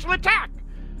your special attack.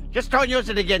 Just don't use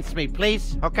it against me,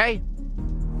 please, okay?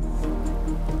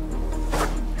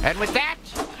 And with that,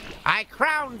 I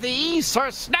crown thee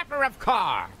Sir Snapper of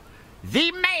Carr,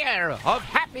 the mayor of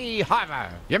Happy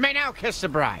Harbor. You may now kiss the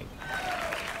bride.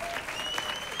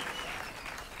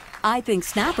 I think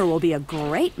Snapper will be a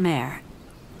great mayor.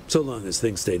 So long as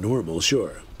things stay normal,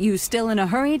 sure. You still in a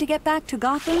hurry to get back to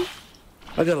Gotham?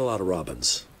 I got a lot of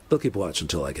robins. They'll keep watch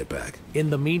until I get back. In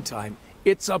the meantime,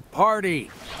 it's a party.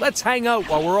 Let's hang out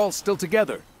while we're all still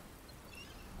together.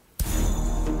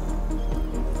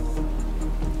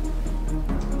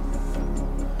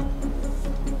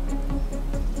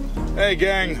 Hey,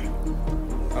 gang.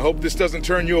 I hope this doesn't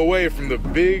turn you away from the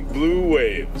big blue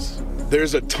waves.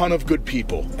 There's a ton of good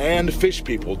people and fish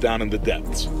people down in the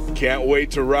depths. Can't wait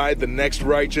to ride the next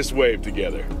righteous wave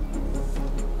together.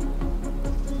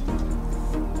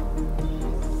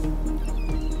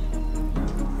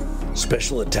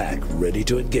 Special attack ready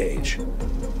to engage.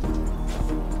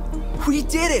 We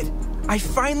did it! I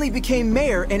finally became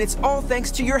mayor, and it's all thanks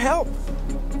to your help.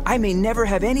 I may never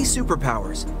have any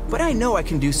superpowers, but I know I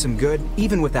can do some good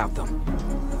even without them.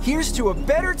 Here's to a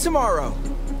better tomorrow!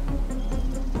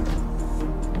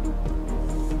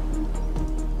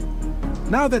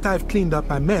 Now that I've cleaned up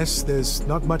my mess, there's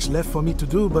not much left for me to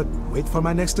do but wait for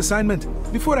my next assignment.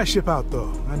 Before I ship out,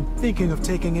 though, I'm thinking of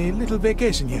taking a little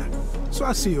vacation here. So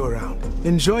I'll see you around.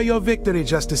 Enjoy your victory,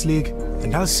 Justice League,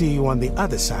 and I'll see you on the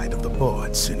other side of the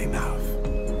board soon enough.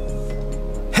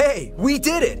 Hey! We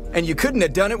did it, and you couldn't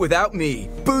have done it without me.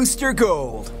 Booster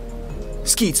Gold.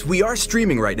 Skeets, we are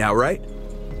streaming right now, right?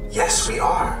 Yes, we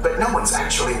are, but no one's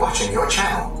actually watching your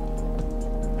channel.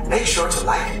 Make sure to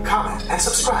like, comment, and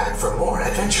subscribe for more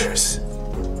adventures.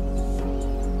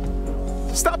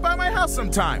 Stop by my house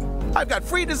sometime. I've got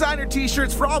free designer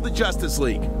t-shirts for all the Justice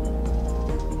League.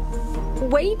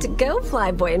 Way to go,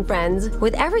 Flyboy and friends.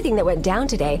 With everything that went down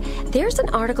today, there's an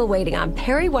article waiting on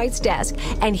Perry White's desk,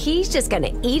 and he's just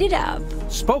gonna eat it up.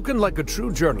 Spoken like a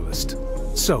true journalist.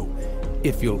 So,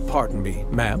 if you'll pardon me,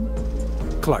 ma'am.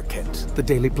 Clark Kent, the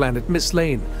Daily Planet, Miss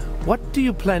Lane, what do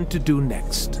you plan to do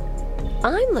next?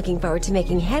 I'm looking forward to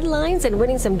making headlines and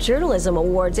winning some journalism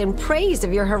awards in praise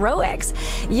of your heroics.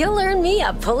 You'll earn me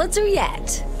a Pulitzer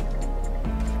yet.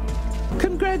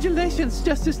 Congratulations,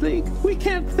 Justice League. We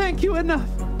can't thank you enough.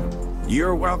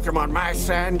 You're welcome on my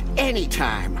sand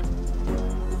anytime.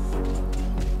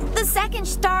 The second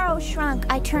Starro shrunk,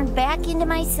 I turned back into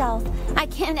myself. I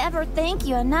can't ever thank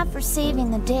you enough for saving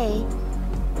the day.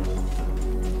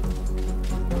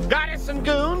 Goddess and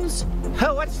goons?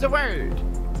 Oh, what's the word?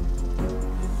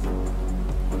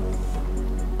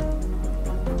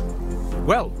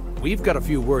 Well, we've got a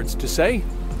few words to say.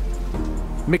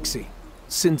 Mxy,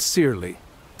 sincerely,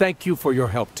 thank you for your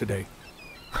help today.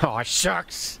 Oh,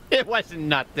 shucks. It wasn't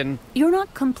nothing. You're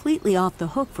not completely off the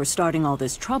hook for starting all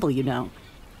this trouble, you know.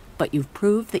 But you've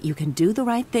proved that you can do the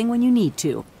right thing when you need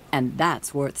to, and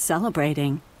that's worth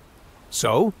celebrating.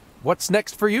 So, what's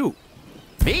next for you?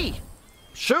 Me?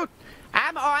 Shoot,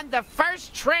 I'm on the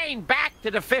first train back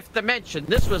to the fifth dimension.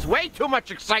 This was way too much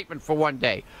excitement for one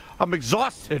day. I'm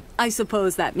exhausted. I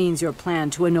suppose that means your plan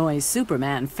to annoy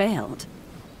Superman failed.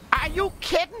 Are you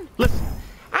kidding? Listen,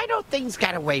 I know things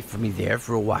got away from me there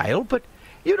for a while, but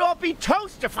you'd all be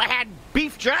toast if I had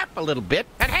beefed you up a little bit.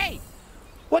 And hey,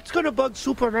 what's gonna bug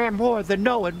Superman more than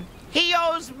knowing he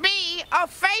owes me a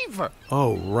favor?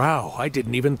 Oh, wow, I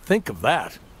didn't even think of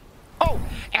that. Oh,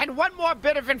 and one more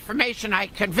bit of information I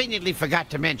conveniently forgot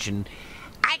to mention.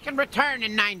 I can return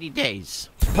in 90 days.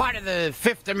 It's part of the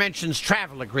Fifth Dimension's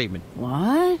travel agreement.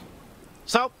 What?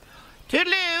 So,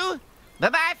 toodaloo.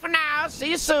 Bye-bye for now.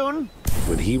 See you soon.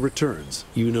 When he returns,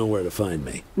 you know where to find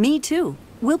me. Me too.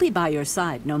 We'll be by your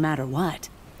side no matter what.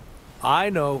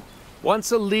 I know.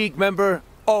 Once a League member,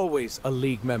 always a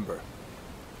League member.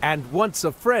 And once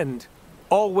a friend,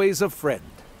 always a friend.